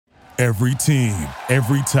Every team,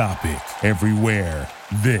 every topic, everywhere.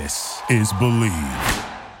 This is Believe.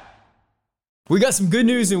 We got some good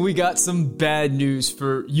news and we got some bad news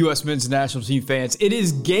for U.S. men's national team fans. It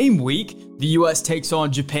is game week. The U.S. takes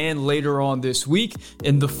on Japan later on this week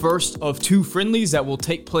in the first of two friendlies that will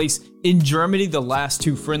take place in Germany, the last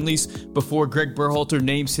two friendlies before Greg Berhalter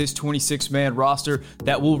names his 26-man roster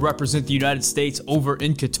that will represent the United States over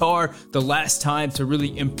in Qatar. The last time to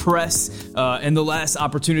really impress and the last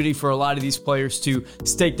opportunity for a lot of these players to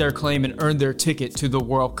stake their claim and earn their ticket to the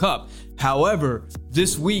World Cup. However,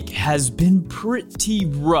 this week has been pretty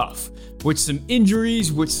rough with some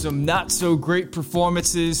injuries, with some not so great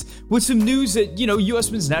performances, with some news that,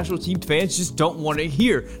 U.S. men's national team fans just don't want to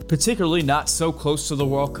hear, particularly not so close to the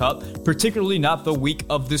World Cup, particularly not the week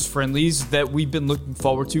of this friendlies that we've been looking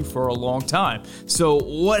forward to for a long time. So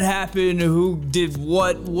what happened? Who did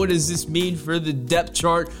what? What does this mean for the depth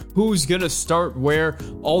chart? Who's going to start where?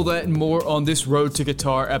 All that and more on this Road to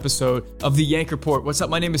Qatar episode of the Yank Report. What's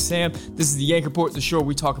up? My name is Sam. This is the Yank Report, the show where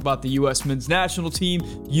we talk about the U.S. men's national team,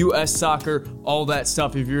 U.S. soccer, all that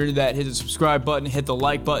stuff. If you're into that, hit the subscribe button, hit the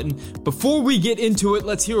like button. Before we get into it,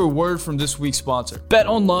 let's hear a word from this week's sponsor.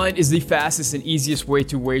 BetOnline is the fastest and easiest way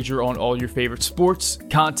to wager on all your favorite sports,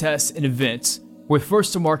 contests, and events with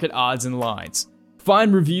first-to-market odds and lines.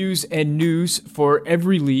 Find reviews and news for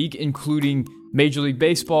every league, including Major League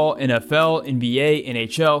Baseball, NFL, NBA,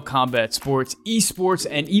 NHL, combat sports, esports,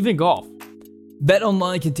 and even golf.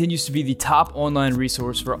 BetOnline continues to be the top online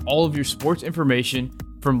resource for all of your sports information,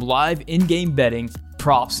 from live in-game betting,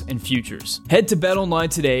 props, and futures. Head to BetOnline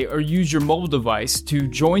today or use your mobile device to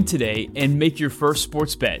join today and make your first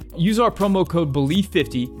sports bet. Use our promo code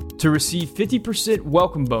BELIEVE50 to receive 50%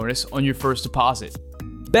 welcome bonus on your first deposit.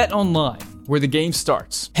 BetOnline, where the game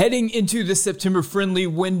starts. Heading into the September friendly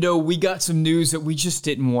window, we got some news that we just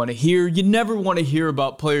didn't want to hear. You never want to hear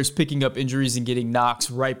about players picking up injuries and getting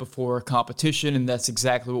knocks right before a competition, and that's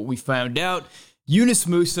exactly what we found out. Yunus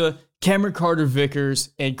Musah, Cameron Carter-Vickers,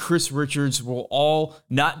 and Chris Richards will all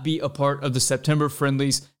not be a part of the September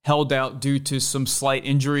friendlies, held out due to some slight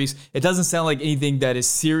injuries. It doesn't sound like anything that is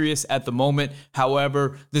serious at the moment.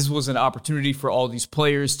 However, this was an opportunity for all these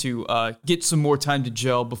players to get some more time to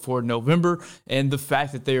gel before November, and the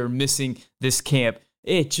fact that they are missing this camp,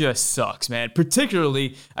 it just sucks, man.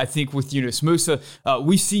 Particularly, I think, with Yunus Musah.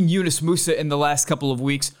 We've seen Yunus Musah in the last couple of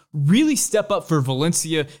weeks really step up for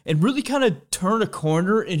Valencia and really kind of turn a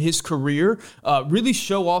corner in his career, really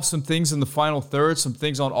show off some things in the final third, some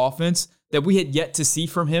things on offense that we had yet to see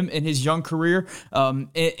from him in his young career. And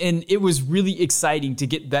it was really exciting to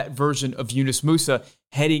get that version of Yunus Musah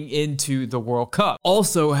heading into the World Cup.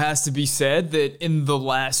 Also has to be said that in the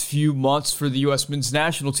last few months for the U.S. men's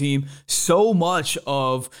national team, so much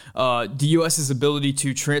of the U.S.'s ability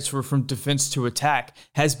to transfer from defense to attack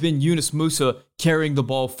has been Yunus Musah carrying the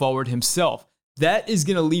ball forward himself. That is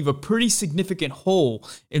going to leave a pretty significant hole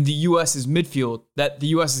in the U.S.'s midfield that the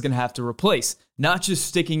U.S. is going to have to replace. Not just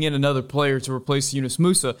sticking in another player to replace Yunus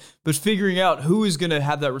Musah, but figuring out who is going to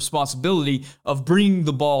have that responsibility of bringing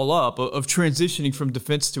the ball up, of transitioning from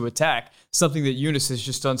defense to attack, something that Yunus has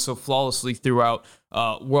just done so flawlessly throughout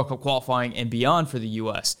World Cup qualifying and beyond for the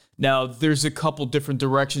U.S. Now, there's a couple different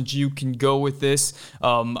directions you can go with this.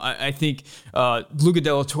 I think Luca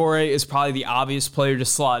de la Torre is probably the obvious player to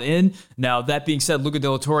slot in. Now, that being said, Luca de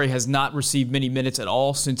la Torre has not received many minutes at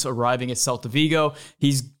all since arriving at Celta Vigo.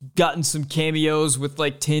 He's gotten some cameos with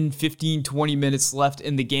like 10, 15, 20 minutes left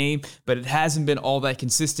in the game, but it hasn't been all that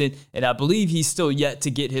consistent, and I believe he's still yet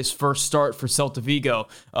to get his first start for Celta Vigo,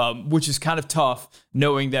 which is kind of tough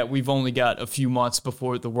knowing that we've only got a few months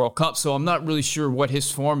before the World Cup, so I'm not really sure what his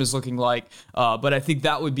form is looking like, but I think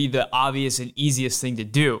that would be the obvious and easiest thing to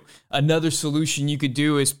do. Another solution you could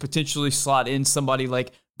do is potentially slot in somebody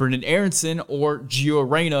like Brendan Aronson or Gio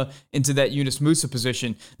Reyna into that Yunus Musah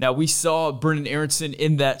position. Now, we saw Brendan Aronson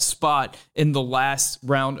in that spot in the last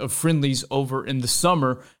round of friendlies over in the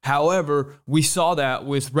summer. However, we saw that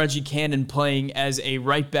with Reggie Cannon playing as a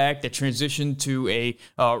right back that transitioned to a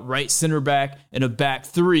right center back and a back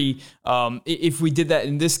three. If we did that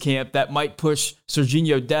in this camp, that might push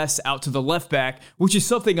Sergino Dest out to the left back, which is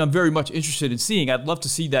something I'm very much interested in seeing. I'd love to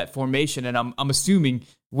see that formation, and I'm assuming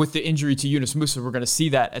with the injury to Yunus Musah, we're going to see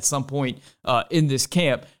that at some point in this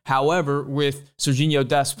camp. However, with Sergino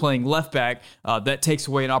Dest playing left back, that takes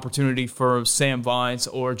away an opportunity for Sam Vines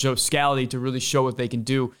or Joe Scally to really show what they can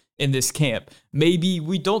do in this camp. Maybe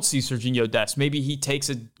we don't see Sergino Dest. Maybe he takes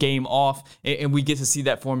a game off and we get to see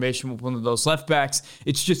that formation with one of those left backs.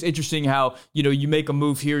 It's just interesting how, you make a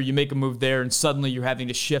move here, you make a move there, and suddenly you're having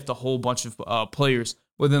to shift a whole bunch of players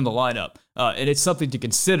within the lineup. And it's something to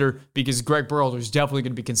consider because Greg Berhalter is definitely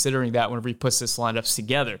going to be considering that whenever he puts this lineup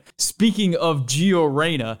together. Speaking of Gio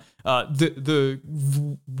Reyna, the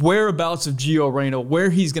whereabouts of Gio Reyna, where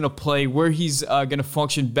he's going to play, where he's going to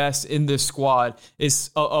function best in this squad is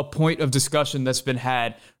a point of discussion that's been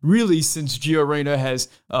had really since Gio Reyna has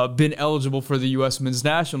been eligible for the U.S. men's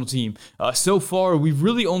national team. So far, we've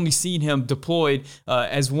really only seen him deployed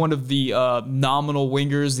as one of the nominal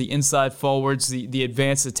wingers, the inside forwards, the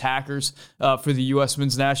advanced attackers for the U.S.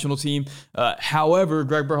 men's national team. However,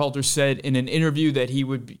 Greg Berhalter said in an interview that he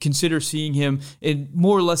would consider seeing him in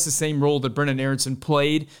more or less the same role that Brennan Aronson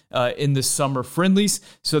played in the summer friendlies.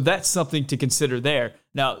 So that's something to consider there.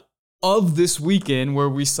 Now, of this weekend where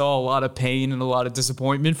we saw a lot of pain and a lot of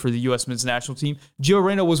disappointment for the U.S. men's national team, Gio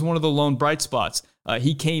Reyna was one of the lone bright spots.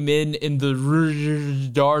 He came in the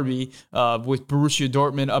derby with Borussia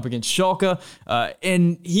Dortmund up against Schalke,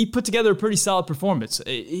 and he put together a pretty solid performance.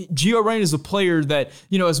 Gio Reyna is a player that,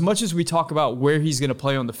 as much as we talk about where he's going to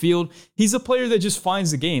play on the field, he's a player that just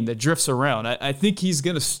finds the game, that drifts around. I think he's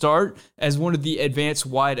going to start as one of the advanced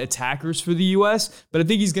wide attackers for the U.S., but I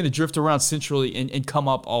think he's going to drift around centrally and come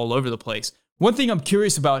up all over the place. One thing I'm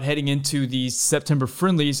curious about heading into these September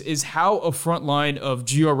friendlies is how a front line of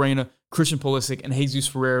Gio Reyna, Christian Pulisic, and Jesus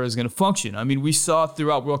Ferreira is going to function. I mean, we saw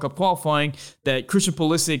throughout World Cup qualifying that Christian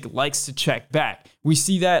Pulisic likes to check back. We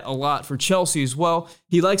see that a lot for Chelsea as well.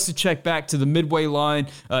 He likes to check back to the midway line.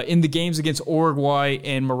 In the games against Uruguay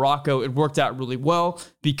and Morocco, it worked out really well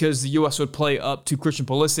because the U.S. would play up to Christian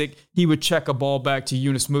Pulisic. He would check a ball back to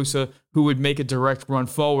Musah, who would make a direct run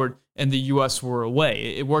forward, and the U.S. were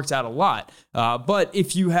away. It worked out a lot. But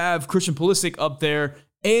if you have Christian Pulisic up there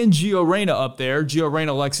and Gio Reyna up there, Gio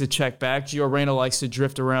Reyna likes to check back. Gio Reyna likes to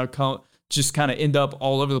drift around, just kind of end up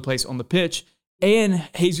all over the place on the pitch. And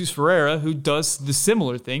Jesus Ferreira, who does the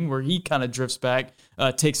similar thing where he kind of drifts back,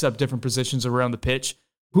 takes up different positions around the pitch.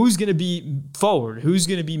 Who's going to be forward? Who's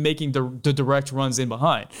going to be making the direct runs in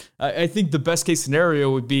behind? I think the best case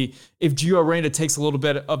scenario would be if Gio Reyna takes a little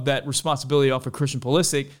bit of that responsibility off of Christian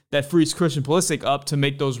Pulisic, that frees Christian Pulisic up to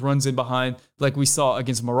make those runs in behind like we saw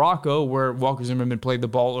against Morocco where Walker Zimmerman played the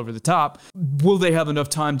ball over the top. Will they have enough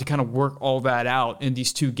time to kind of work all that out in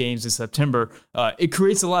these two games in September? It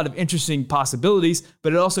creates a lot of interesting possibilities,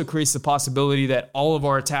 but it also creates the possibility that all of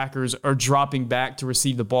our attackers are dropping back to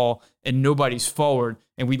receive the ball and nobody's forward,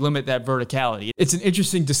 and we limit that verticality. It's an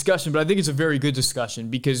interesting discussion, but I think it's a very good discussion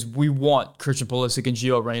because we want Christian Pulisic and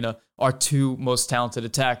Gio Reyna, our two most talented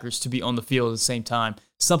attackers, to be on the field at the same time.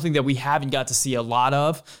 Something that we haven't got to see a lot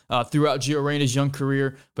of throughout Gio Reyna's young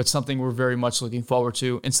career, but something we're very much looking forward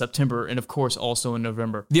to in September and, of course, also in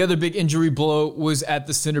November. The other big injury blow was at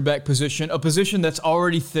the center back position, a position that's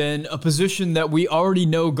already thin, a position that we already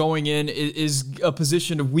know going in is a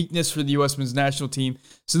position of weakness for the U.S. men's national team.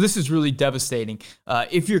 So this is really devastating.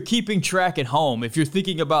 If you're keeping track at home, if you're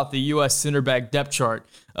thinking about the U.S. center back depth chart,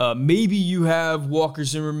 maybe you have Walker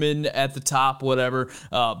Zimmerman at the top, whatever,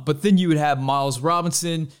 but then you would have Miles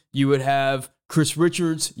Robinson, you would have Chris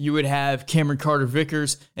Richards, you would have Cameron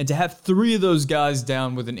Carter-Vickers, and to have three of those guys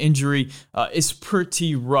down with an injury is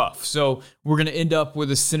pretty rough. So we're going to end up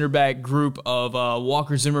with a center back group of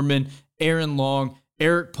Walker Zimmerman, Aaron Long,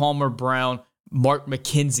 Eric Palmer-Brown, Mark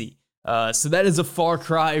McKenzie. So that is a far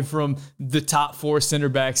cry from the top four center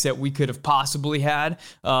backs that we could have possibly had.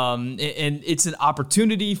 And it's an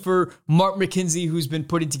opportunity for Mark McKenzie, who's been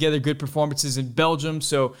putting together good performances in Belgium.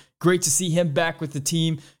 So great to see him back with the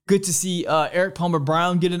team. Good to see Eric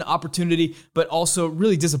Palmer-Brown get an opportunity, but also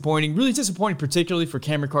really disappointing particularly for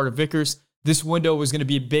Cameron Carter-Vickers. This window was going to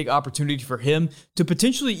be a big opportunity for him to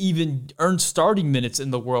potentially even earn starting minutes in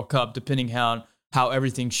the World Cup, depending how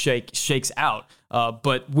everything shakes out.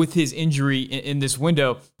 But with his injury in this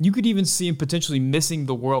window, you could even see him potentially missing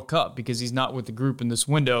the World Cup because he's not with the group in this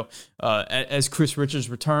window as Chris Richards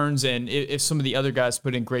returns and if some of the other guys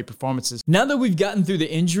put in great performances. Now that we've gotten through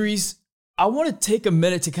the injuries, I want to take a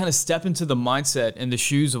minute to kind of step into the mindset and the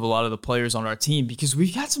shoes of a lot of the players on our team because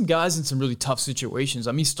we've got some guys in some really tough situations.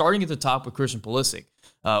 I mean, starting at the top with Christian Pulisic.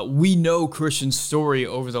 We know Christian's story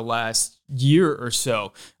over the last year or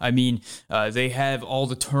so. I mean, they have all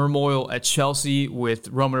the turmoil at Chelsea with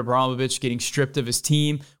Roman Abramovich getting stripped of his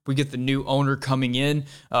team. We get the new owner coming in.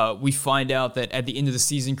 We find out that at the end of the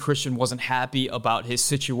season, Christian wasn't happy about his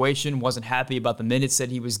situation, wasn't happy about the minutes that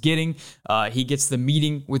he was getting. He gets the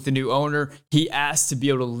meeting with the new owner. He asked to be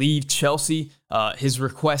able to leave Chelsea. His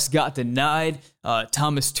request got denied.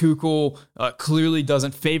 Thomas Tuchel clearly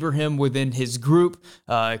doesn't favor him within his group.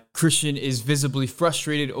 Christian is visibly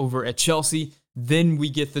frustrated over at Chelsea. Then we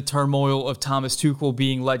get the turmoil of Thomas Tuchel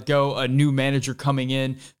being let go, a new manager coming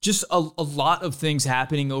in, just a lot of things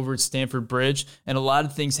happening over at Stamford Bridge, and a lot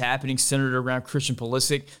of things happening centered around Christian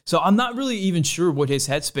Pulisic. So I'm not really even sure what his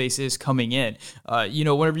headspace is coming in.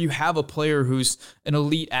 Whenever you have a player who's an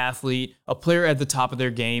elite athlete, a player at the top of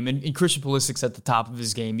their game, and Christian Pulisic's at the top of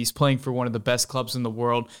his game. He's playing for one of the best clubs in the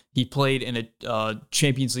world. He played in a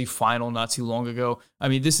Champions League final not too long ago. I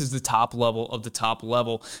mean, this is the top level of the top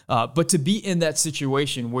level. But to be in that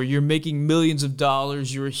situation where you're making millions of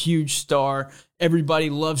dollars, you're a huge star, everybody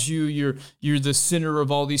loves you, you're the center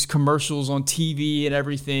of all these commercials on TV and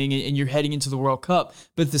everything, and you're heading into the World Cup.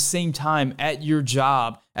 But at the same time, at your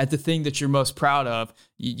job, at the thing that you're most proud of,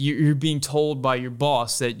 you're being told by your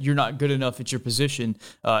boss that you're not good enough at your position,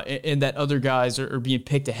 and that other guys are being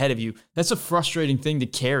picked ahead of you. That's a frustrating thing to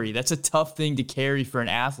carry. That's a tough thing to carry for an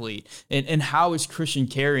athlete. And how is Christian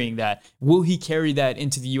carrying that? Will he carry that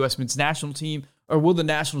into the U.S. men's national team? Or will the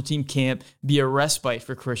national team camp be a respite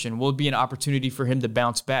for Christian? Will it be an opportunity for him to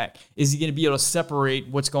bounce back? Is he going to be able to separate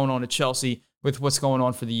what's going on at Chelsea with what's going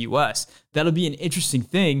on for the U.S.? That'll be an interesting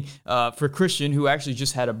thing for Christian, who actually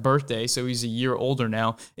just had a birthday, so he's a year older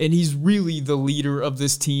now, and he's really the leader of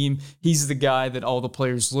this team. He's the guy that all the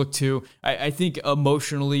players look to. I think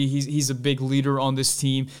emotionally, he's a big leader on this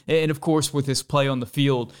team, and of course, with his play on the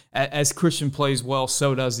field, as Christian plays well,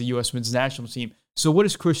 so does the U.S. men's national team. So what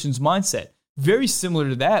is Christian's mindset? Very similar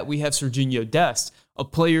to that, we have Sergino Dest, a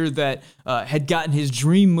player that had gotten his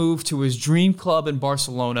dream move to his dream club in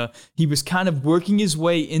Barcelona. He was kind of working his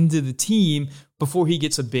way into the team before he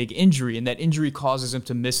gets a big injury, and that injury causes him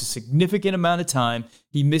to miss a significant amount of time.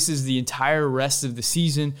 He misses the entire rest of the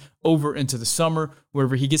season over into the summer.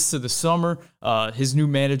 Wherever he gets to the summer, his new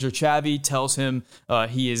manager, Xavi, tells him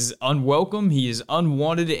he is unwelcome, he is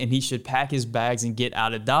unwanted, and he should pack his bags and get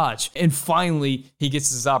out of Dodge. And finally, he gets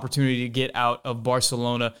this opportunity to get out of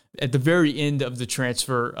Barcelona at the very end of the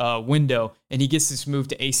transfer window, and he gets this move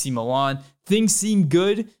to AC Milan. Things seem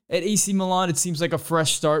good at AC Milan. It seems like a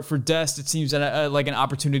fresh start for Dest. It seems like an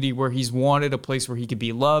opportunity where he's wanted, a place where he could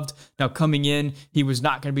be loved. Now, coming in, he was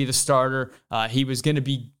not going to be the starter. He was going to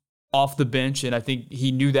be off the bench, and I think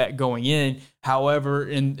he knew that going in. However,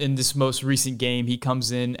 in this most recent game, he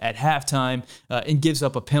comes in at halftime and gives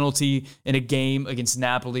up a penalty in a game against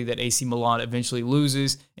Napoli that AC Milan eventually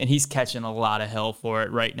loses, and he's catching a lot of hell for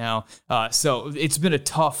it right now. So it's been a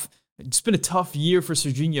tough year for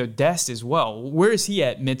Sergino Dest as well. Where is he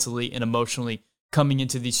at mentally and emotionally coming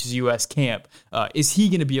into this U.S. camp? Is he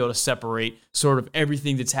going to be able to separate sort of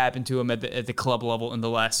everything that's happened to him at the club level in the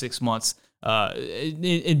last 6 months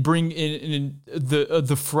and bring in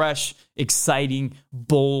the fresh, exciting,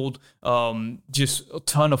 bold, just a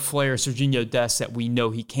ton of flair Sergino Dest that we know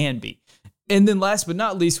he can be? And then last but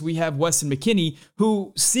not least, we have Weston McKennie,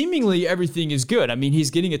 who seemingly everything is good. I mean,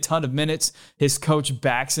 he's getting a ton of minutes. His coach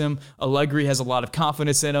backs him. Allegri has a lot of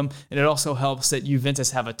confidence in him. And it also helps that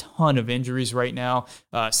Juventus have a ton of injuries right now.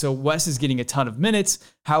 So Wes is getting a ton of minutes.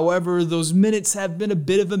 However, those minutes have been a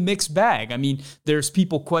bit of a mixed bag. I mean, there's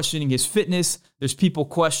people questioning his fitness. There's people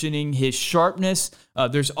questioning his sharpness.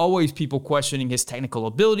 There's always people questioning his technical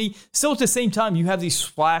ability. Still, at the same time, you have these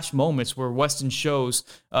splash moments where Weston shows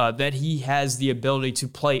that he has the ability to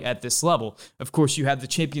play at this level. Of course, you have the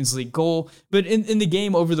Champions League goal, but in the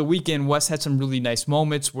game over the weekend, Wes had some really nice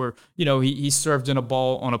moments where, he served in a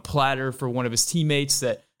ball on a platter for one of his teammates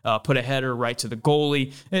that put a header right to the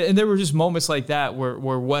goalie. And there were just moments like that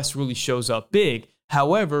where Wes really shows up big.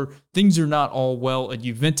 However, things are not all well at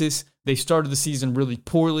Juventus. They started the season really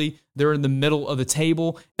poorly. They're in the middle of the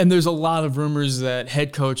table, and there's a lot of rumors that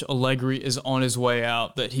head coach Allegri is on his way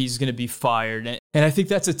out, that he's going to be fired. And I think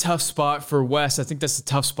that's a tough spot for Wes. I think that's a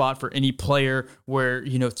tough spot for any player where,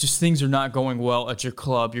 just things are not going well at your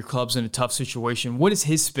club. Your club's in a tough situation. What is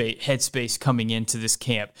his headspace coming into this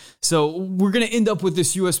camp? So we're going to end up with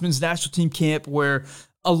this U.S. men's national team camp where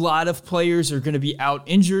a lot of players are going to be out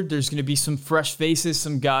injured. There's going to be some fresh faces,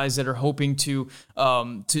 some guys that are hoping to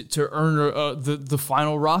earn the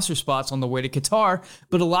final roster spots on the way to Qatar.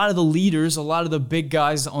 But a lot of the leaders, a lot of the big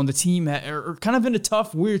guys on the team are kind of in a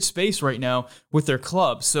tough, weird space right now with their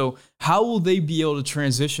clubs. So how will they be able to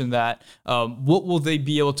transition that? What will they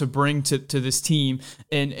be able to bring to this team?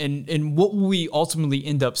 And what will we ultimately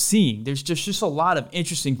end up seeing? There's just a lot of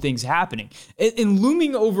interesting things happening. And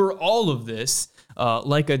looming over all of this,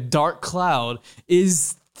 like a dark cloud,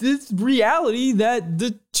 is this reality that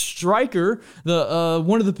the striker,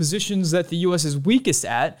 one of the positions that the U.S. is weakest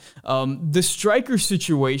at, the striker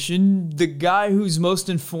situation, the guy who's most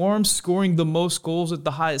informed, scoring the most goals at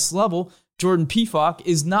the highest level, Jordan Pefok,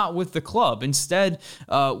 is not with the club. Instead,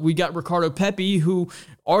 we got Ricardo Pepi, who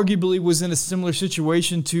arguably was in a similar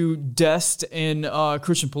situation to Dest and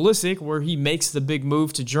Christian Pulisic, where he makes the big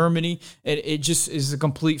move to Germany, and it just is a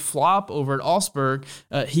complete flop over at Augsburg.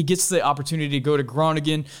 He gets the opportunity to go to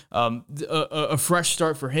Groningen, a fresh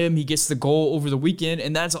start for him. He gets the goal over the weekend,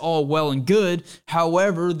 and that's all well and good.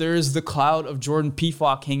 However, there is the cloud of Jordan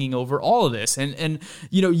Pefok hanging over all of this, and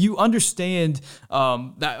you understand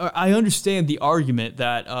that. I understand the argument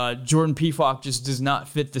that Jordan Pefok just does not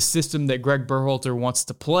fit the system that Greg Berhalter wants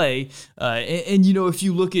to play. And if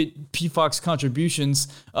you look at Pefok's contributions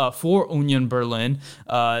for Union Berlin,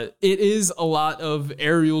 it is a lot of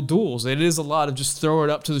aerial duels. It is a lot of just throw it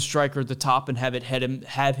up to the striker at the top and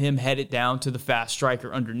have him head it down to the fast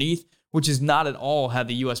striker underneath, which is not at all how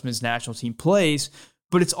the U.S. men's national team plays.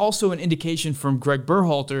 But it's also an indication from Greg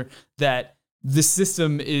Berhalter that the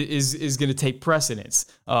system is going to take precedence,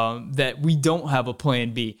 that we don't have a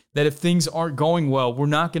plan B, that if things aren't going well, we're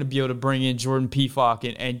not going to be able to bring in Jordan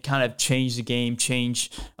Pefok and kind of change the game,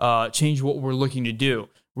 change what we're looking to do.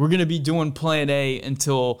 We're going to be doing plan A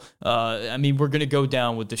until, we're going to go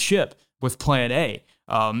down with the ship with plan A.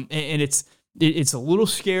 And it's a little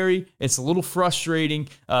scary, it's a little frustrating,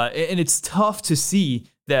 and it's tough to see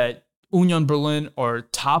that Union Berlin are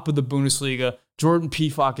top of the Bundesliga. Jordan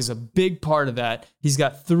Pefok is a big part of that. He's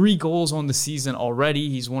got 3 goals on the season already.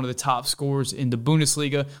 He's one of the top scorers in the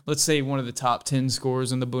Bundesliga. Let's say one of the top 10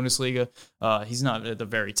 scorers in the Bundesliga. He's not at the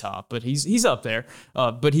very top, but he's up there.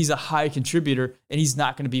 But he's a high contributor, and he's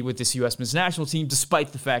not going to be with this U.S. men's national team,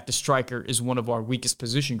 despite the fact the striker is one of our weakest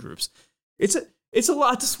position groups. It's a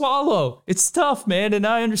lot to swallow. It's tough, man, and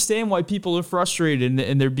I understand why people are frustrated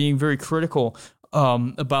and they're being very critical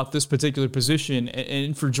about this particular position,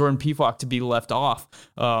 and for Jordan Pefok to be left off.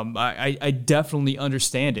 I definitely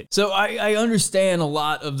understand it. So I understand a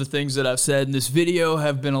lot of the things that I've said in this video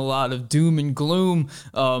have been a lot of doom and gloom,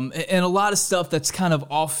 and a lot of stuff that's kind of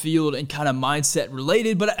off field and kind of mindset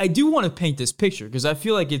related, but I do want to paint this picture because I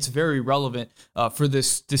feel like it's very relevant for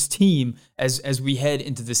this team as we head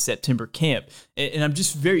into this September camp. And I'm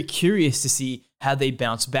just very curious to see how they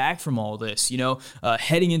bounce back from all this.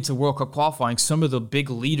 Heading into World Cup qualifying, some of the big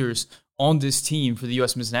leaders on this team for the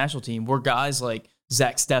U.S. men's national team were guys like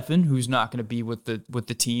Zach Steffen, who's not going to be with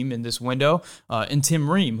the team in this window, and Tim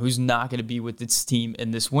Ream, who's not going to be with this team in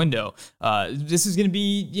this window. This is going to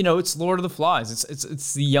be, it's Lord of the Flies.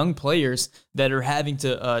 It's the young players that are having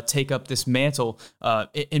to take up this mantle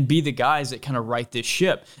and be the guys that kind of right this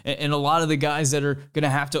ship. And a lot of the guys that are going to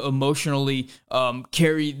have to emotionally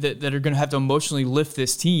that are going to have to emotionally lift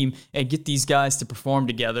this team and get these guys to perform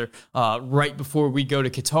together right before we go to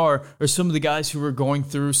Qatar are some of the guys who are going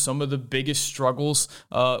through some of the biggest struggles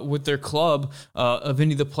with their club of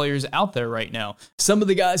any of the players out there right now. Some of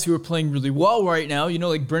the guys who are playing really well right now,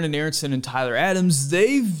 like Brendan Aronson and Tyler Adams,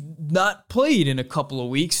 they've not played in a couple of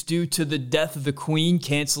weeks due to the death of the Queen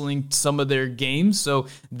canceling some of their games. So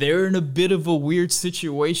they're in a bit of a weird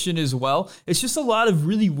situation as well. It's just a lot of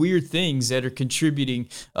really weird things that are contributing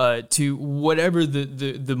to whatever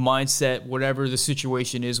the mindset, whatever the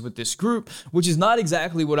situation is with this group, which is not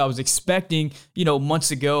exactly what I was expecting,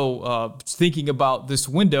 months ago, thinking about this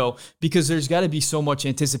window, because there's got to be so much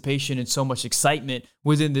anticipation and so much excitement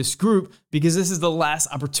within this group, because this is the last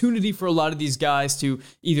opportunity for a lot of these guys to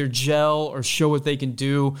either gel or show what they can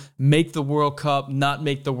do, make the World Cup, not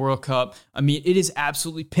make the World Cup. It is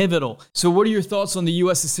absolutely pivotal. So what are your thoughts on the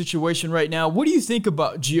U.S.'s situation right now? What do you think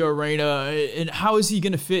about Gio Reyna, and how is he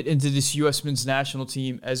going to fit into this U.S. men's national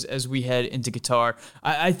team as we head into Qatar?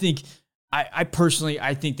 I personally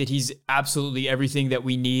think that he's absolutely everything that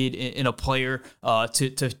we need in a player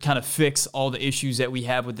to kind of fix all the issues that we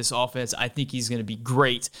have with this offense. I think he's going to be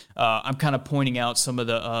great. I'm kind of pointing out some of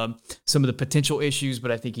the potential issues, but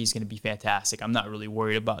I think he's going to be fantastic. I'm not really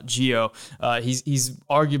worried about Gio. He's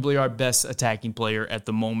arguably our best attacking player at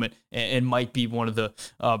the moment, and might be one of the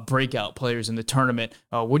breakout players in the tournament.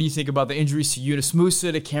 What do you think about the injuries to Yunus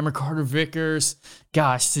Musah, to Cameron Carter-Vickers, to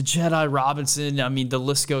Jedi Robinson? The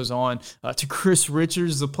list goes on. To Chris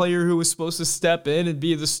Richards, the player who was supposed to step in and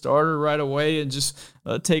be the starter right away and just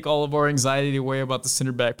take all of our anxiety away about the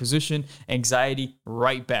center back position. Anxiety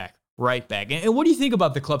right back. And what do you think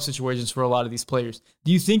about the club situations for a lot of these players?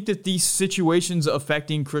 Do you think that these situations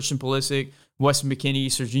affecting Christian Pulisic, Weston McKennie,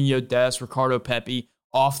 Sergino Dest, Ricardo Pepi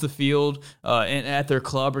off the field and at their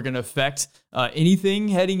club are going to affect anything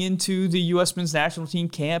heading into the U.S. men's national team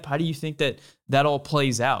camp? How do you think that that all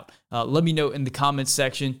plays out. Let me know in the comments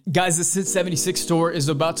section. Guys, the Sit 76 store is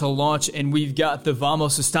about to launch, and we've got the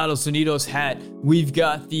Vamos Estados Unidos hat. We've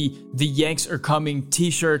got the Yanks Are Coming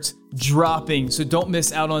t-shirts dropping, so don't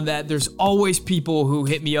miss out on that. There's always people who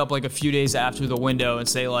hit me up like a few days after the window and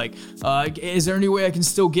say like, is there any way I can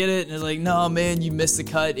still get it? And it's like, no, man, you missed the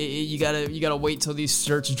cut. You gotta wait till these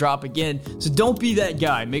shirts drop again. So don't be that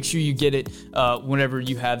guy. Make sure you get it whenever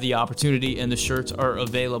you have the opportunity and the shirts are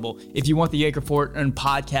available. If you want the Anchor Fort and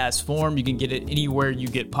podcast form, you can get it anywhere you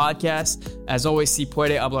get podcasts. As always, si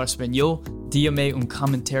puede hablar español, dígame un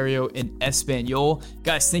comentario en español.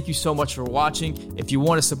 Guys, thank you so much for watching. If you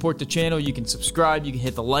want to support the channel, you can subscribe, you can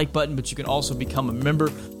hit the like button, but you can also become a member.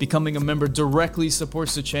 Becoming a member directly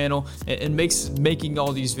supports the channel and making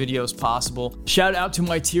all these videos possible. Shout out to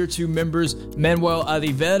my Tier 2 members, Manuel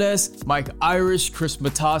Adiveres, Mike Irish, Chris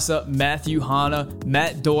Matassa, Matthew Hanna,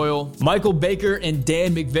 Matt Doyle, Michael Baker, and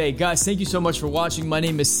Dan McVeigh. Guys, thank you so much for watching. My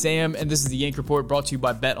name is Sam, and this is the Anchor Report brought to you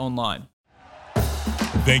by Bet Online.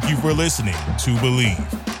 Thank you for listening to Believe.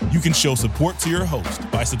 You can show support to your host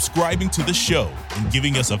by subscribing to the show and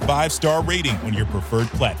giving us a 5-star rating on your preferred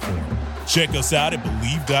platform. Check us out at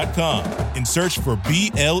Believe.com and search for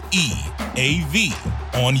BLEAV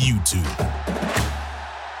on YouTube.